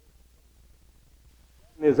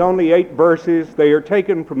Is only 8 verses. They are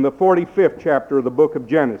taken from the 45th chapter of the book of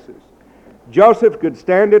Genesis. Joseph could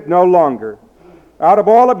stand it no longer. Out of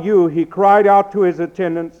all of you, he cried out to his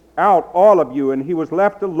attendants, out, all of you, and he was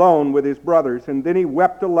left alone with his brothers, and then he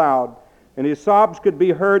wept aloud, and his sobs could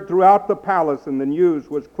be heard throughout the palace, and the news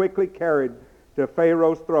was quickly carried to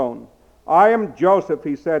Pharaoh's throne. I am Joseph,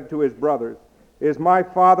 he said to his brothers. Is my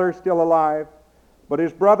father still alive? But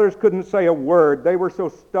his brothers couldn't say a word. They were so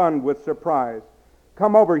stunned with surprise.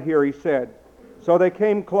 Come over here, he said. So they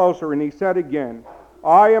came closer, and he said again,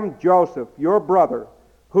 I am Joseph, your brother,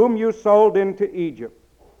 whom you sold into Egypt.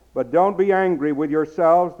 But don't be angry with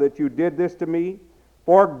yourselves that you did this to me,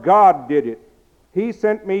 for God did it. He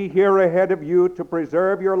sent me here ahead of you to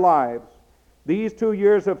preserve your lives. These 2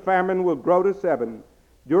 years of famine will grow to 7,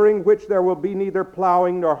 during which there will be neither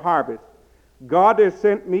plowing nor harvest. God has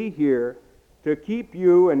sent me here to keep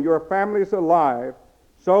you and your families alive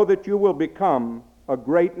so that you will become a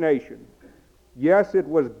great nation. Yes, it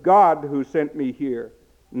was God who sent me here,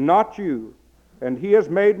 not you. And he has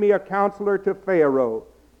made me a counselor to Pharaoh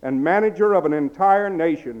and manager of an entire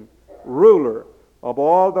nation, ruler of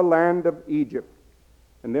all the land of Egypt.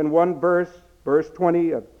 And then one verse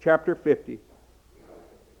 20 of chapter 50.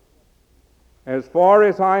 As far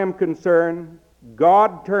as I am concerned,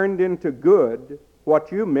 God turned into good what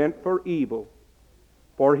you meant for evil.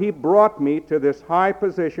 For he brought me to this high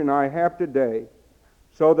position I have today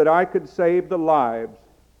so that I could save the lives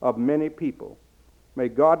of many people. May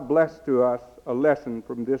God bless to us a lesson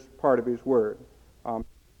from this part of his word. Amen.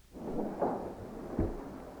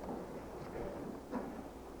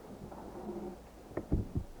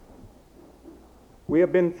 We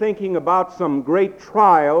have been thinking about some great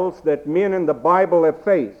trials that men in the Bible have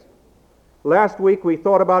faced. Last week we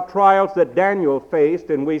thought about trials that Daniel faced,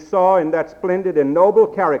 and we saw in that splendid and noble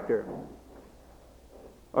character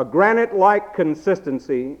a granite-like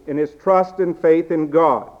consistency in his trust and faith in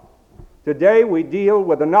God. Today we deal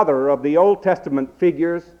with another of the Old Testament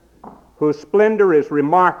figures whose splendor is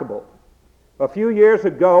remarkable. A few years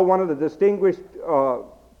ago, one of the distinguished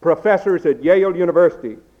professors at Yale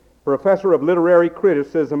University, professor of literary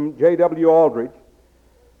criticism, J.W. Aldrich,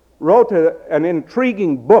 wrote an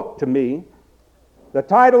intriguing book to me. The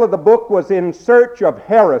title of the book was In Search of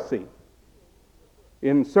Heresy.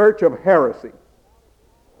 In Search of Heresy.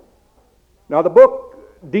 Now the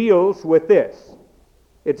book deals with this.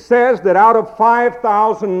 It says that out of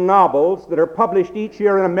 5,000 novels that are published each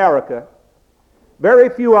year in America, very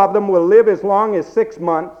few of them will live as long as 6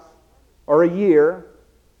 months or a year,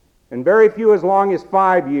 and very few as long as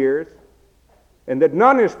 5 years, and that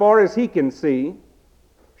none, as far as he can see,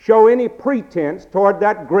 show any pretense toward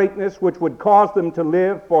that greatness which would cause them to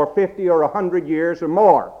live for 50 or 100 years or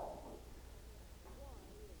more.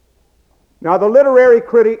 Now the literary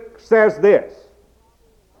critic says this: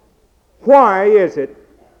 why is it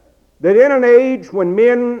that in an age when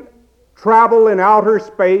men travel in outer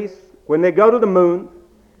space, when they go to the moon,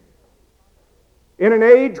 in an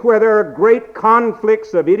age where there are great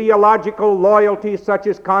conflicts of ideological loyalty, such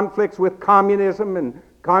as conflicts with communism and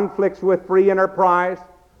conflicts with free enterprise,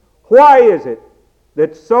 why is it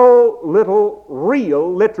that so little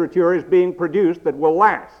real literature is being produced that will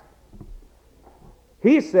last?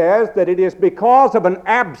 He says that it is because of an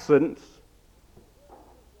absence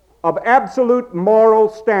of absolute moral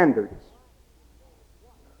standards.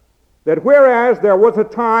 That whereas there was a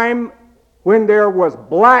time when there was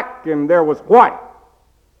black and there was white,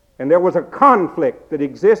 and there was a conflict that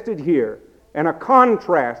existed here, and a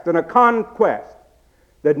contrast and a conquest,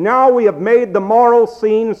 that now we have made the moral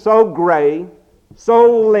scene so gray,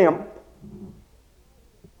 so limp,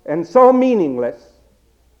 and so meaningless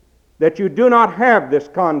that you do not have this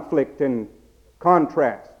conflict and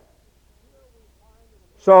contrast.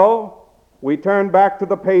 So we turn back to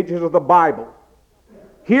the pages of the Bible.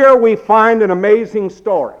 Here we find an amazing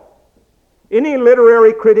story. Any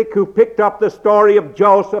literary critic who picked up the story of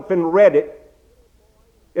Joseph and read it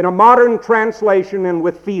in a modern translation and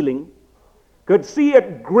with feeling could see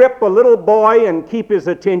it grip a little boy and keep his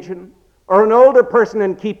attention, or an older person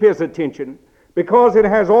and keep his attention, because it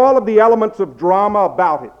has all of the elements of drama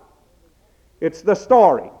about it. It's the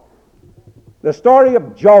story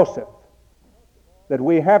of Joseph, that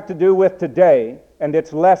we have to do with today and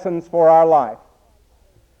its lessons for our life.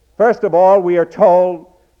 First of all, we are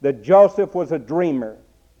told that Joseph was a dreamer.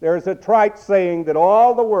 There is a trite saying that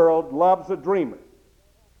all the world loves a dreamer.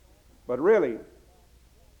 But really,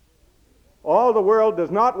 all the world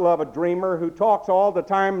does not love a dreamer who talks all the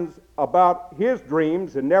time about his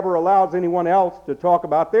dreams and never allows anyone else to talk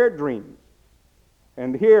about their dreams.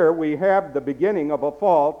 And here we have the beginning of a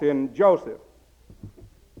fault in Joseph.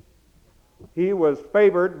 He was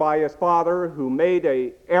favored by his father, who made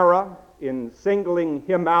an error in singling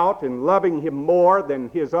him out and loving him more than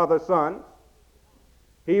his other sons.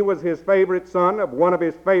 He was his favorite son of one of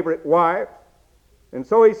his favorite wives, and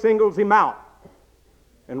so he singles him out.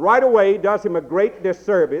 And right away does him a great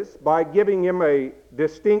disservice by giving him a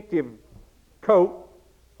distinctive coat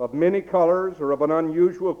of many colors or of an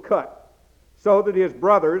unusual cut, so that his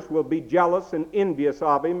brothers will be jealous and envious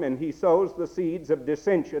of him, and he sows the seeds of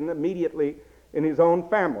dissension immediately in his own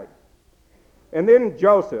family. And then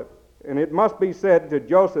Joseph, and it must be said to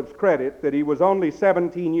Joseph's credit that he was only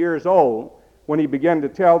 17 years old when he began to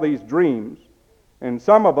tell these dreams, and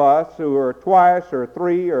some of us who are twice or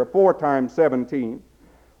 3 or 4 times 17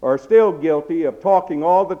 are still guilty of talking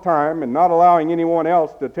all the time and not allowing anyone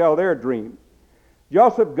else to tell their dreams.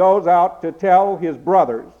 Joseph goes out to tell his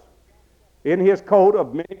brothers in his coat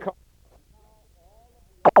of many colors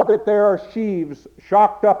that there are sheaves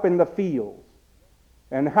shocked up in the fields,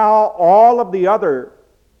 and how all of the other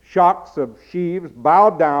shocks of sheaves bow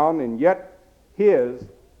down, and yet his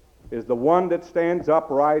is the one that stands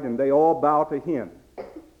upright, and they all bow to him.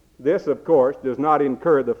 This, of course, does not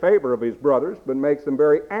incur the favor of his brothers, but makes them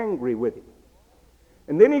very angry with him.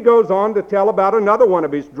 And then he goes on to tell about another one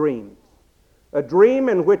of his dreams, a dream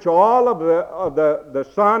in which all of the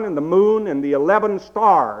sun and the moon and the 11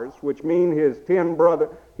 stars, which mean his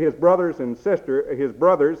brothers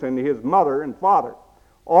and his mother and father,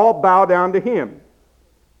 all bow down to him.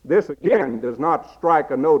 This, again, does not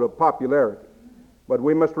strike a note of popularity. But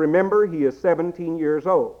we must remember he is 17 years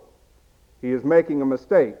old. He is making a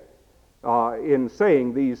mistake in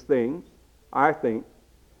saying these things, I think.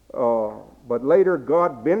 But later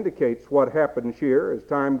God vindicates what happens here as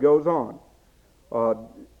time goes on.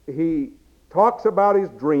 He talks about his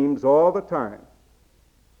dreams all the time.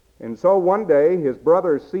 And so one day his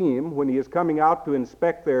brothers see him when he is coming out to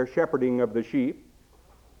inspect their shepherding of the sheep.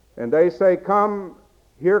 And they say, "Come,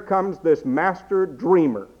 here comes this master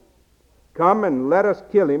dreamer. Come and let us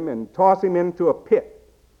kill him and toss him into a pit."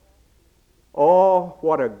 Oh,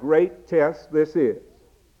 what a great test this is,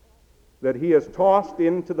 that he is tossed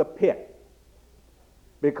into the pit.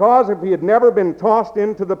 Because if he had never been tossed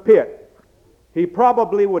into the pit, he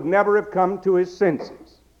probably would never have come to his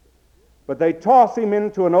senses. But they toss him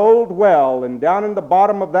into an old well, and down in the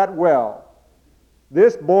bottom of that well,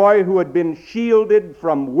 this boy who had been shielded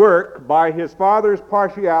from work by his father's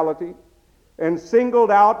partiality and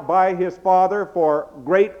singled out by his father for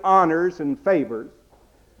great honors and favors,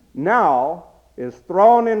 now is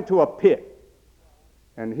thrown into a pit,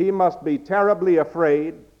 and he must be terribly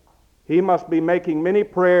afraid. He must be making many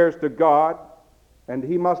prayers to God, and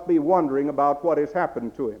he must be wondering about what has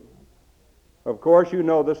happened to him. Of course, you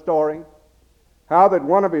know the story, how that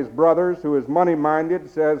one of his brothers, who is money-minded,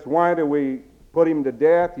 says, "Why do we put him to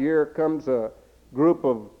death? Here comes a group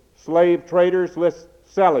of slave traders. Let's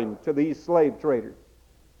sell him to these slave traders."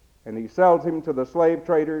 And he sells him to the slave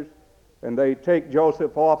traders, and they take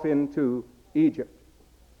Joseph off into Egypt.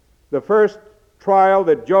 The first trial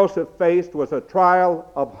that Joseph faced was a trial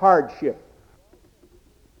of hardship.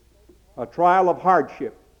 A trial of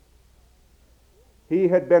hardship. He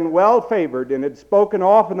had been well favored and had spoken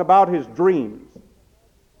often about his dreams.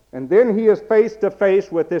 And then he is face to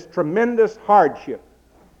face with this tremendous hardship.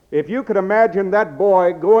 If you could imagine that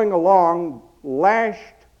boy going along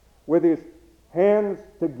lashed with his hands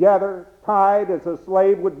together, tied as a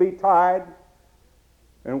slave would be tied,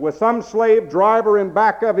 and with some slave driver in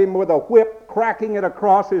back of him with a whip cracking it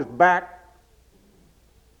across his back,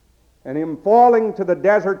 and him falling to the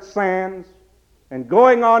desert sands and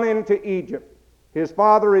going on into Egypt, his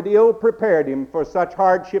father had ill prepared him for such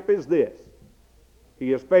hardship as this.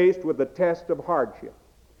 He is faced with the test of hardship.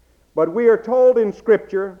 But we are told in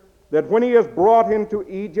Scripture that when he is brought into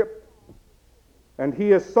Egypt and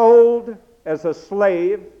he is sold as a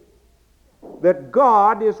slave, that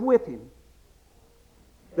God is with him.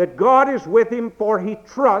 That God is with him, for he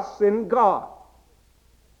trusts in God.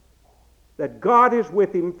 That God is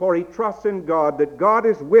with him, for he trusts in God. That God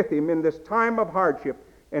is with him in this time of hardship,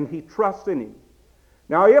 and he trusts in him.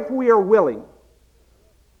 Now, if we are willing,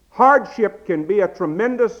 hardship can be a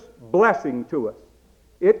tremendous blessing to us.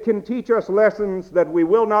 It can teach us lessons that we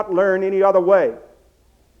will not learn any other way.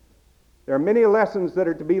 There are many lessons that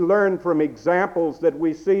are to be learned from examples that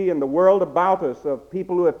we see in the world about us of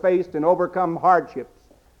people who have faced and overcome hardships.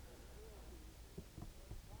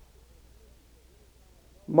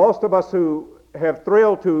 Most of us who have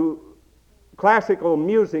thrilled to classical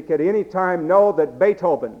music at any time know that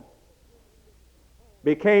Beethoven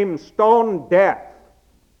became stone deaf,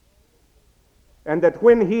 and that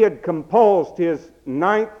when he had composed his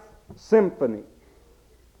 9th symphony,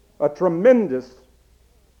 a tremendous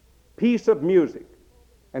piece of music,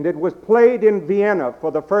 and it was played in Vienna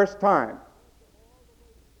for the first time,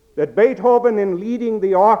 that Beethoven, in leading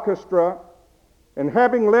the orchestra and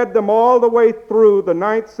having led them all the way through the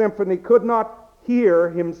Ninth Symphony, could not hear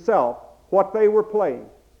himself what they were playing.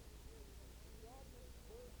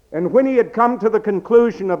 And when he had come to the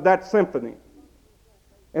conclusion of that symphony,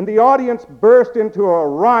 and the audience burst into a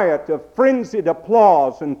riot of frenzied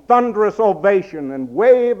applause and thunderous ovation and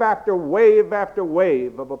wave after wave after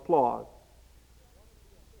wave of applause,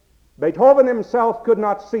 Beethoven himself could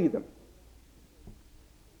not see them.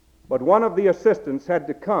 But one of the assistants had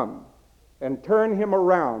to come and turn him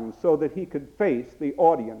around so that he could face the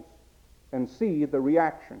audience and see the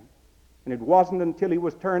reaction. And it wasn't until he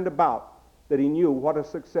was turned about that he knew what a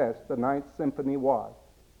success the Ninth Symphony was.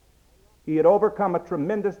 He had overcome a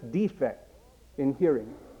tremendous defect in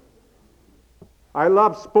hearing. I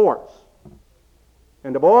love sports.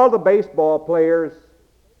 And of all the baseball players,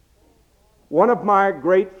 one of my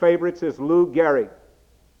great favorites is Lou Gehrig.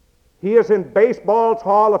 He is in baseball's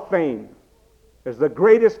Hall of Fame as the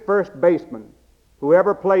greatest first baseman who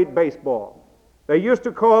ever played baseball. They used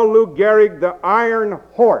to call Lou Gehrig the Iron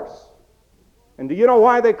Horse. And do you know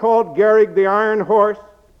why they called Gehrig the Iron Horse?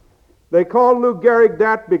 They called Lou Gehrig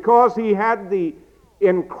that because he had the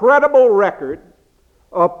incredible record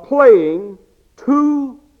of playing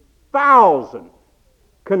 2,000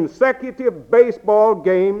 consecutive baseball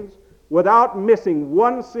games without missing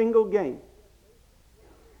one single game.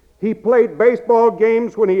 He played baseball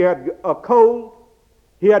games when he had a cold.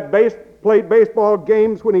 He had played baseball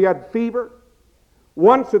games when he had fever.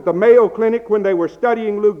 Once at the Mayo Clinic, when they were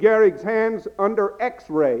studying Lou Gehrig's hands under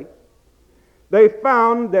X-ray, they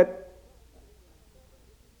found that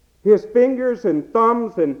his fingers and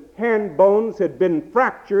thumbs and hand bones had been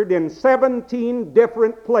fractured in 17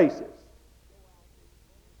 different places.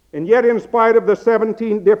 And yet, in spite of the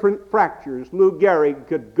 17 different fractures, Lou Gehrig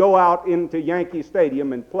could go out into Yankee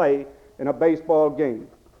Stadium and play in a baseball game.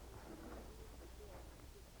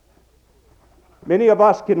 Many of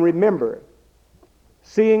us can remember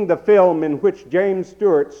seeing the film in which James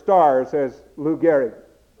Stewart stars as Lou Gehrig.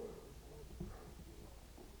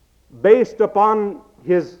 Based upon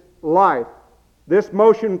his life, this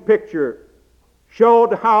motion picture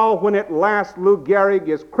showed how, when at last Lou Gehrig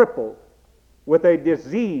is crippled with a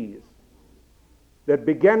disease that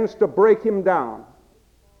begins to break him down,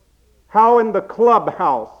 how in the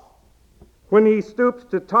clubhouse, when he stoops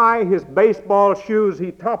to tie his baseball shoes,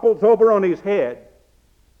 he topples over on his head,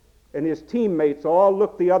 and his teammates all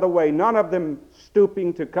look the other way, none of them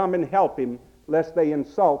stooping to come and help him lest they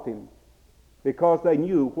insult him, because they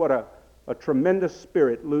knew what a tremendous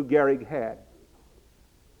spirit Lou Gehrig had.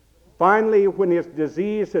 Finally, when his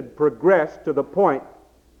disease had progressed to the point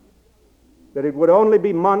that it would only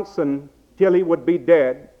be months until he would be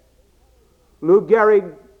dead, Lou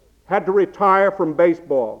Gehrig had to retire from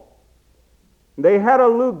baseball. They had a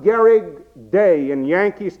Lou Gehrig Day in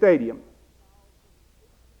Yankee Stadium,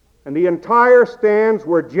 and the entire stands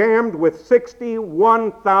were jammed with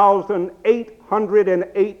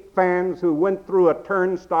 61,808 fans who went through a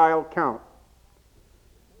turnstile count.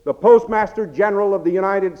 The Postmaster General of the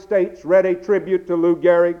United States read a tribute to Lou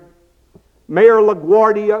Gehrig. Mayor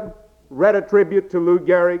LaGuardia read a tribute to Lou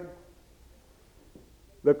Gehrig.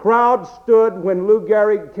 The crowd stood when Lou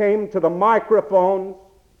Gehrig came to the microphones,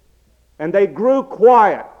 and they grew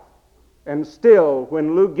quiet and still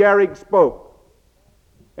when Lou Gehrig spoke.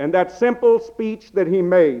 And that simple speech that he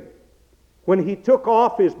made when he took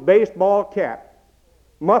off his baseball cap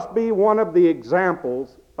must be one of the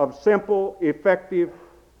examples of simple, effective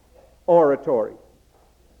oratory.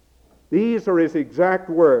 These are his exact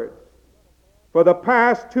words. For the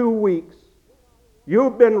past 2 weeks,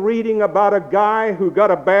 you've been reading about a guy who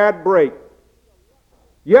got a bad break.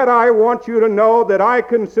 Yet I want you to know that I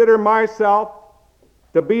consider myself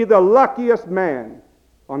to be the luckiest man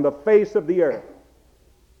on the face of the earth.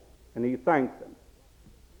 And he thanked them.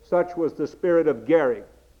 Such was the spirit of Gehrig,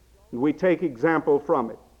 and we take example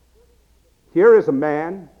from it. Here is a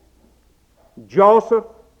man, Joseph,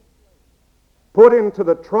 put into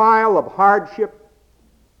the trial of hardship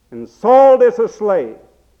and sold as a slave.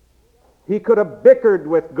 He could have bickered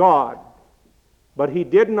with God, but he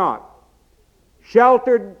did not.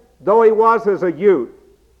 Sheltered though he was as a youth,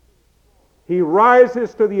 he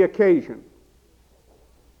rises to the occasion,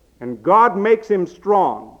 and God makes him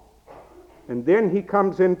strong. And then he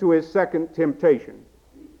comes into his second temptation.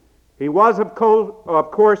 He was, of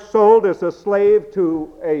course, sold as a slave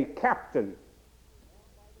to a captain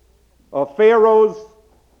of Pharaoh's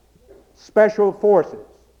special forces,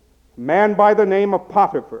 a man by the name of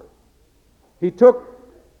Potiphar. He took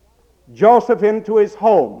Joseph into his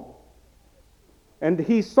home. And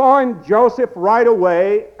he saw in Joseph right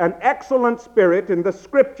away an excellent spirit, and the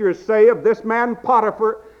scriptures say of this man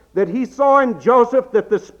Potiphar that he saw in Joseph that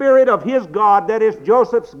the spirit of his God, that is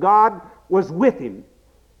Joseph's God, was with him,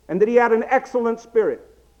 and that he had an excellent spirit.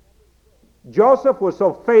 Joseph was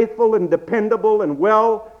so faithful and dependable and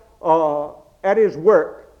well at his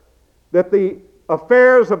work that the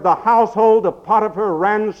affairs of the household of Potiphar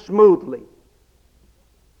ran smoothly,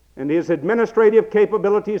 and his administrative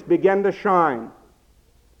capabilities began to shine.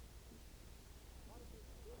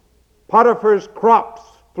 Potiphar's crops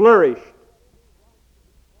flourished.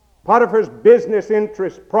 Potiphar's business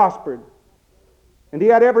interests prospered. And he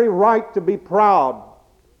had every right to be proud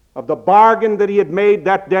of the bargain that he had made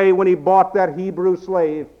that day when he bought that Hebrew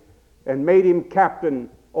slave and made him captain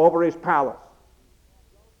over his palace.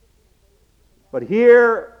 But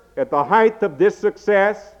here, at the height of this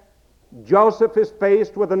success, Joseph is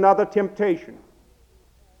faced with another temptation.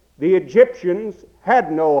 The Egyptians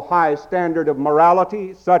had no high standard of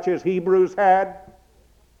morality such as Hebrews had.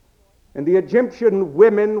 And the Egyptian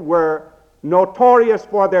women were notorious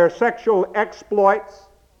for their sexual exploits.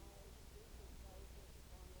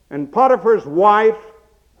 And Potiphar's wife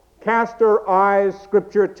cast her eyes,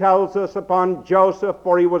 Scripture tells us, upon Joseph,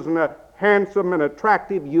 for he was a handsome and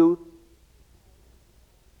attractive youth.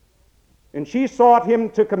 And she sought him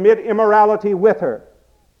to commit immorality with her.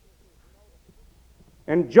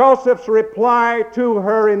 And Joseph's reply to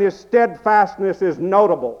her in his steadfastness is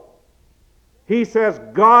notable. He says,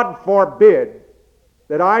 God forbid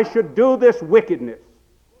that I should do this wickedness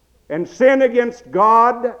and sin against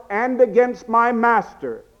God and against my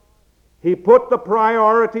master. He put the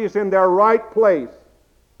priorities in their right place,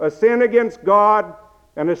 a sin against God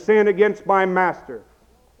and a sin against my master.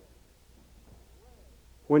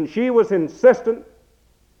 When she was insistent,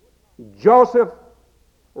 Joseph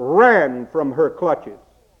ran from her clutches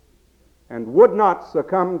and would not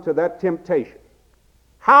succumb to that temptation.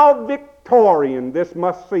 How Victorian this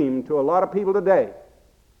must seem to a lot of people today.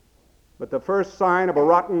 But the first sign of a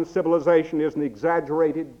rotten civilization is an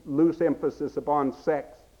exaggerated, loose emphasis upon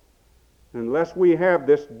sex. Unless we have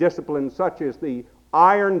this discipline, such as the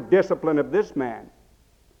iron discipline of this man,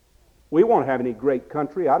 we won't have any great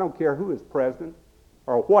country. I don't care who is president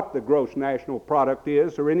or what the gross national product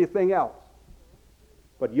is or anything else.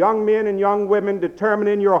 But young men and young women, determine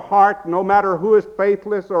in your heart, no matter who is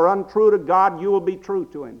faithless or untrue to God, you will be true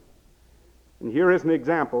to him. And here is an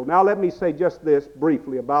example. Now let me say just this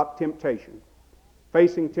briefly about temptation,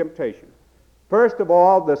 facing temptation. First of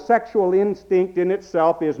all, the sexual instinct in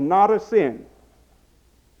itself is not a sin.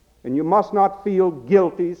 And you must not feel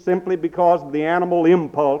guilty simply because of the animal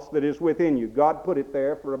impulse that is within you. God put it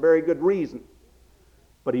there for a very good reason.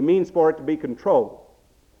 But he means for it to be controlled.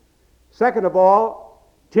 Second of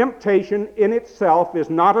all, temptation in itself is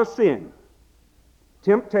not a sin.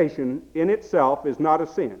 Temptation in itself is not a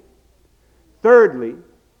sin. Thirdly,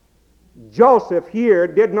 Joseph here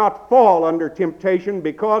did not fall under temptation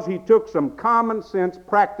because he took some common sense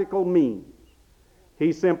practical means.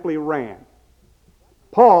 He simply ran.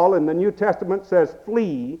 Paul in the New Testament says,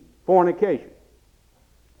 flee fornication.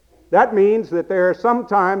 That means that there are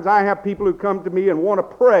sometimes I have people who come to me and want to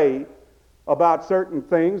pray about certain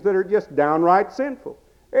things that are just downright sinful.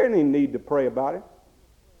 There ain't any need to pray about it.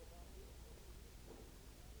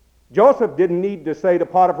 Joseph didn't need to say to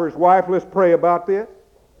Potiphar's wife, let's pray about this.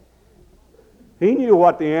 He knew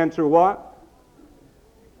what the answer was.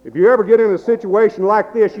 If you ever get in a situation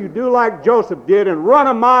like this, you do like Joseph did and run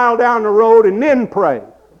a mile down the road and then pray.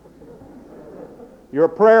 Your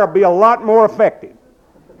prayer will be a lot more effective.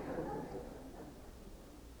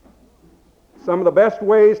 Some of the best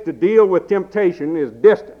ways to deal with temptation is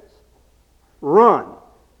distance. Run,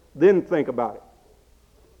 then think about it.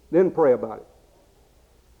 Then pray about it.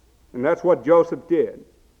 And that's what Joseph did.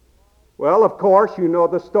 Well, of course, you know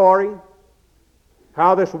the story.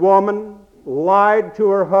 How this woman lied to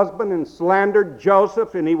her husband and slandered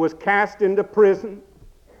Joseph, and he was cast into prison.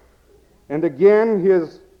 And again,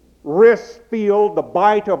 his wrists feel the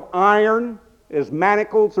bite of iron as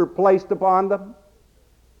manacles are placed upon them.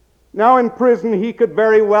 Now in prison, he could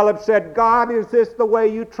very well have said, God, is this the way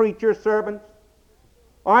you treat your servants?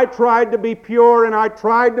 I tried to be pure and I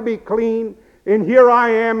tried to be clean, and here I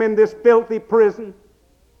am in this filthy prison.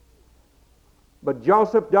 But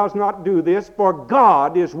Joseph does not do this, for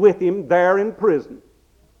God is with him there in prison.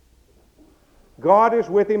 God is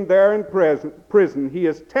with him there in prison. He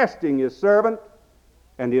is testing his servant,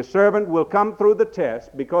 and his servant will come through the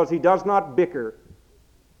test because he does not bicker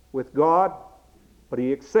with God, but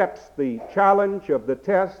he accepts the challenge of the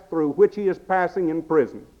test through which he is passing in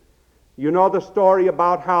prison. You know the story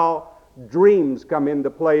about how dreams come into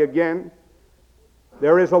play again.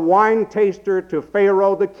 There is a wine taster to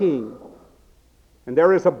Pharaoh the king, and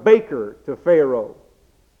there is a baker to Pharaoh,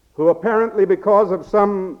 who apparently, because of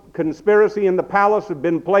some conspiracy in the palace, have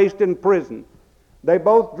been placed in prison. They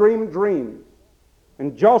both dream dreams,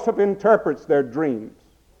 and Joseph interprets their dreams.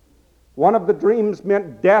 One of the dreams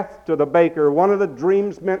meant death to the baker. One of the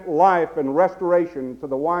dreams meant life and restoration to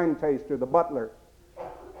the wine taster, the butler.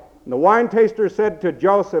 And the wine taster said to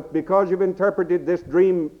Joseph, because you've interpreted this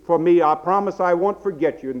dream for me, I promise I won't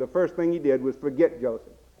forget you. And the first thing he did was forget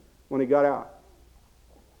Joseph when he got out.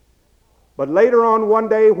 But later on one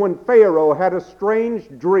day, when Pharaoh had a strange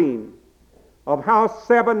dream of how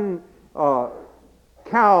 7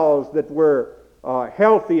 cows that were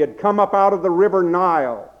healthy had come up out of the river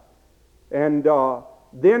Nile, and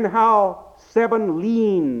then how 7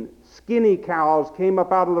 lean, skinny cows came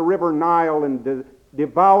up out of the river Nile and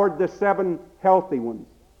devoured the 7 healthy ones.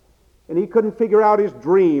 And he couldn't figure out his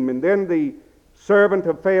dream. And then the servant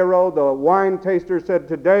of Pharaoh, the wine taster, said,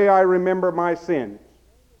 today I remember my sins.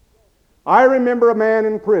 I remember a man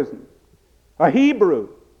in prison, a Hebrew,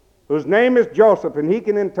 whose name is Joseph, and he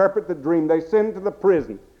can interpret the dream. They send to the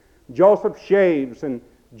prison. Joseph shaves, and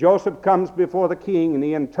Joseph comes before the king, and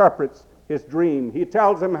he interprets his dream. He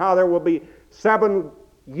tells him how there will be 7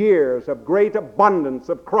 years of great abundance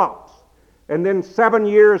of crops, and then 7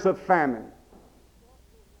 years of famine.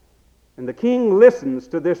 And the king listens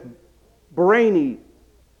to this brainy,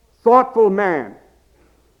 thoughtful man.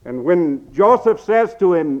 And when Joseph says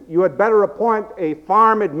to him, you had better appoint a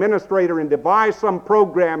farm administrator and devise some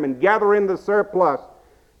program and gather in the surplus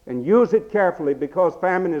and use it carefully because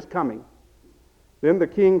famine is coming. Then the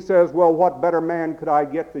king says, well, what better man could I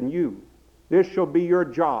get than you? This shall be your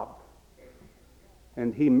job.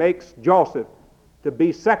 And he makes Joseph to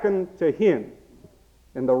be second to him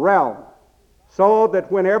in the realm, so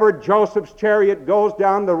that whenever Joseph's chariot goes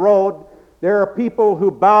down the road, there are people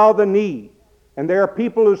who bow the knee, and there are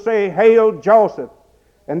people who say, hail Joseph,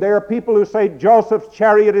 and there are people who say, Joseph's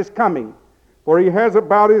chariot is coming, for he has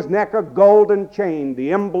about his neck a golden chain,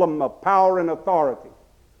 the emblem of power and authority.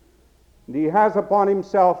 And he has upon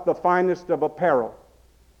himself the finest of apparel,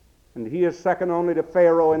 and he is second only to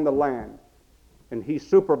Pharaoh in the land, and he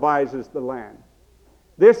supervises the land.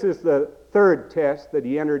 This is the third test that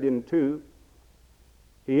he entered into.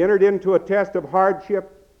 He entered into a test of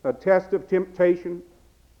hardship, a test of temptation,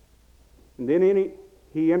 and then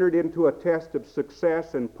he entered into a test of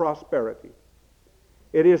success and prosperity.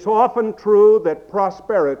 It is often true that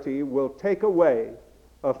prosperity will take away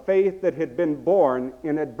a faith that had been born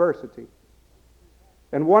in adversity.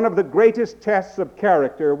 And one of the greatest tests of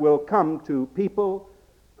character will come to people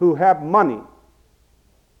who have money,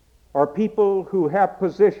 or people who have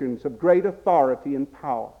positions of great authority and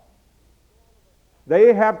power.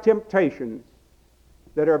 They have temptations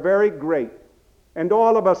that are very great, and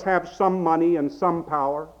all of us have some money and some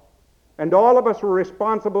power, and all of us are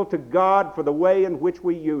responsible to God for the way in which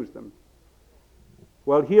we use them.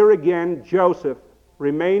 Well, here again, Joseph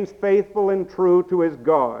remains faithful and true to his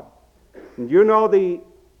God. And you know the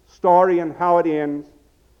story and how it ends,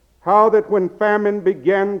 how that when famine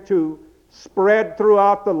began to spread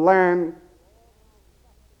throughout the land,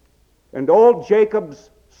 and all Jacob's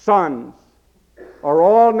sons are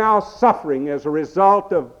all now suffering as a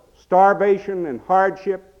result of starvation and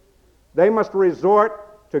hardship, they must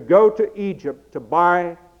resort to go to Egypt to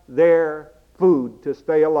buy their food to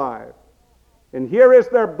stay alive. And here is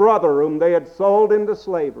their brother whom they had sold into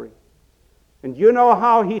slavery. And you know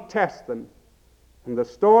how he tests them, and the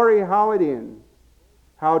story how it ends,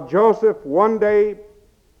 how Joseph one day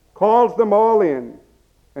calls them all in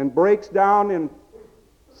and breaks down in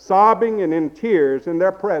sobbing and in tears in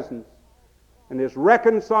their presence, and is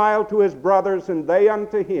reconciled to his brothers and they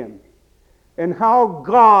unto him, and how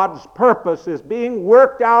God's purpose is being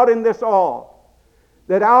worked out in this all,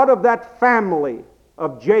 that out of that family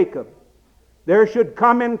of Jacob there should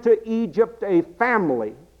come into Egypt a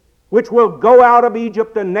family which will go out of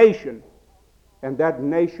Egypt a nation, and that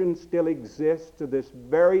nation still exists to this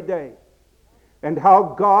very day. And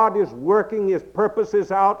how God is working his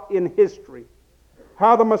purposes out in history.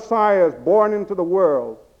 How the Messiah is born into the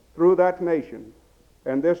world through that nation.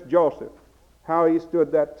 And this Joseph, how he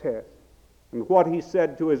stood that test. And what he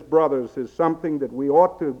said to his brothers is something that we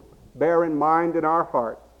ought to bear in mind in our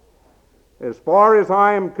hearts. As far as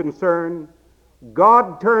I am concerned,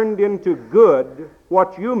 God turned into good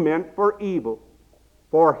what you meant for evil.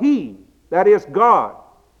 For he, that is God,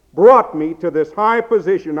 brought me to this high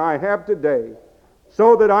position I have today,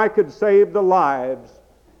 so that I could save the lives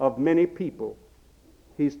of many people.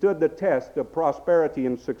 He stood the test of prosperity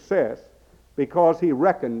and success because he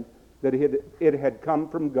reckoned that it had come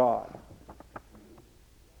from God. A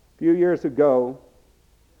few years ago,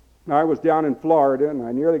 I was down in Florida and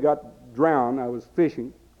I nearly got drowned. I was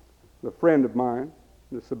fishing with a friend of mine,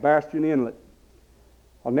 the Sebastian Inlet.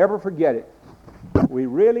 I'll never forget it. We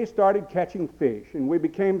really started catching fish, and we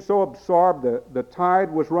became so absorbed. The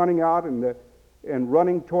tide was running out and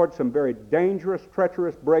running towards some very dangerous,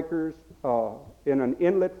 treacherous breakers in an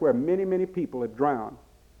inlet where many, many people had drowned.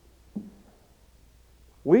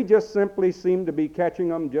 We just simply seemed to be catching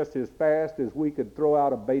them just as fast as we could throw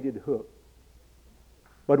out a baited hook.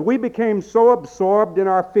 But we became so absorbed in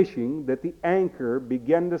our fishing that the anchor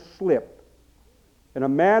began to slip. And a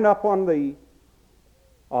man up on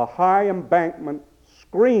a high embankment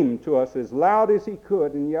screamed to us as loud as he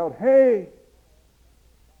could and yelled, "Hey!"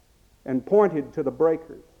 and pointed to the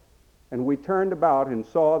breakers. And we turned about and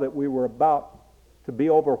saw that we were about to be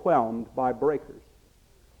overwhelmed by breakers.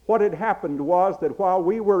 What had happened was that while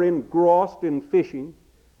we were engrossed in fishing,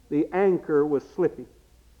 the anchor was slipping.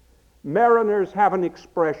 Mariners have an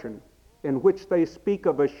expression in which they speak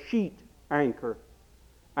of a sheet anchor,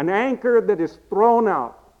 an anchor that is thrown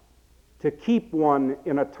out to keep one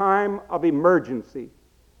in a time of emergency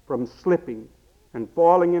from slipping and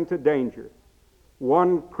falling into danger.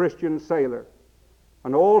 One Christian sailor,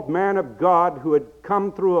 an old man of God who had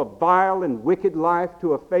come through a vile and wicked life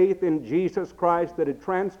to a faith in Jesus Christ that had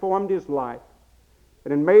transformed his life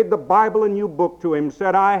and had made the Bible a new book to him,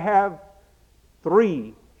 said, "I have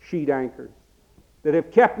 3 sheet anchors that have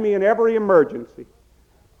kept me in every emergency.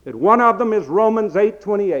 That one of them is Romans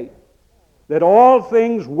 8:28, that all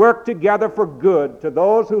things work together for good to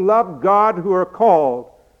those who love God, who are called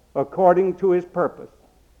according to his purpose,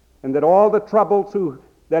 and that all the troubles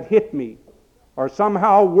that hit me are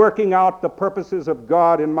somehow working out the purposes of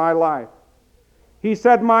God in my life." He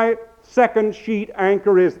said, "My second sheet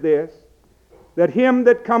anchor is this, that him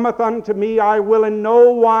that cometh unto me I will in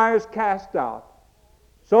no wise cast out,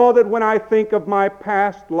 so that when I think of my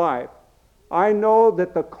past life, I know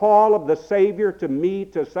that the call of the Savior to me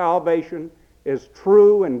to salvation is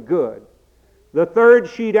true and good. The third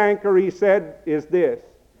sheet anchor," he said, "is this: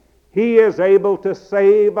 he is able to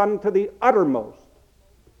save unto the uttermost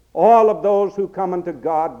all of those who come unto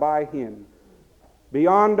God by him."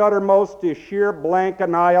 Beyond uttermost is sheer blank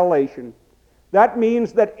annihilation. That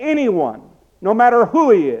means that anyone, no matter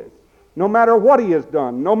who he is, no matter what he has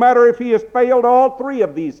done, no matter if he has failed all 3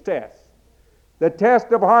 of these tests, the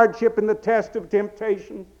test of hardship and the test of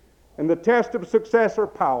temptation and the test of success or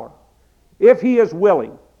power, if he is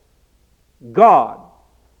willing, God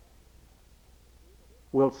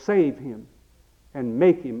will save him and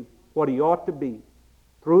make him what he ought to be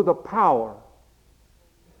through the power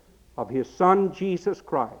of his Son Jesus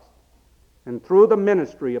Christ and through the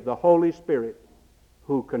ministry of the Holy Spirit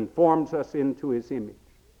who conforms us into his image.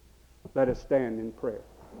 Let us stand in prayer.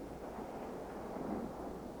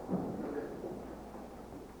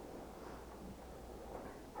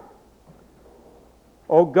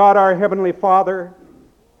 Oh God, our Heavenly Father,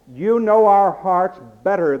 you know our hearts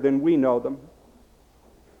better than we know them.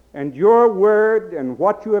 And your word and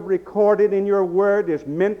what you have recorded in your word is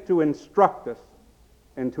meant to instruct us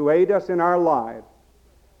and to aid us in our lives.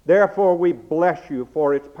 Therefore, we bless you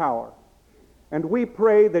for its power. And we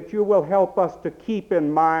pray that you will help us to keep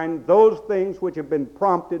in mind those things which have been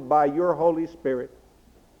prompted by your Holy Spirit,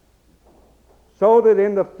 so that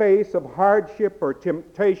in the face of hardship or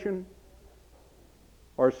temptation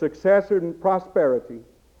or success and prosperity,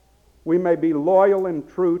 we may be loyal and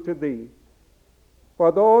true to thee. For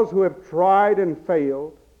those who have tried and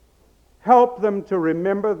failed, help them to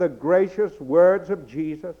remember the gracious words of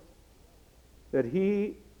Jesus, that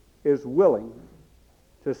he is willing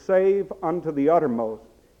to save unto the uttermost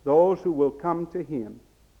those who will come to him,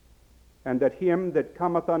 and that him that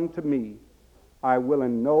cometh unto me I will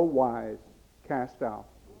in no wise cast out.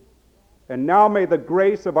 And now may the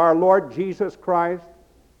grace of our Lord Jesus Christ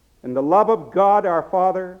and the love of God our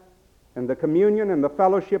Father and the communion and the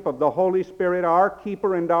fellowship of the Holy Spirit, our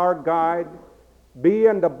keeper and our guide, be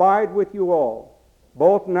and abide with you all,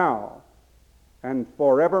 both now and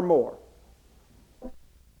forevermore.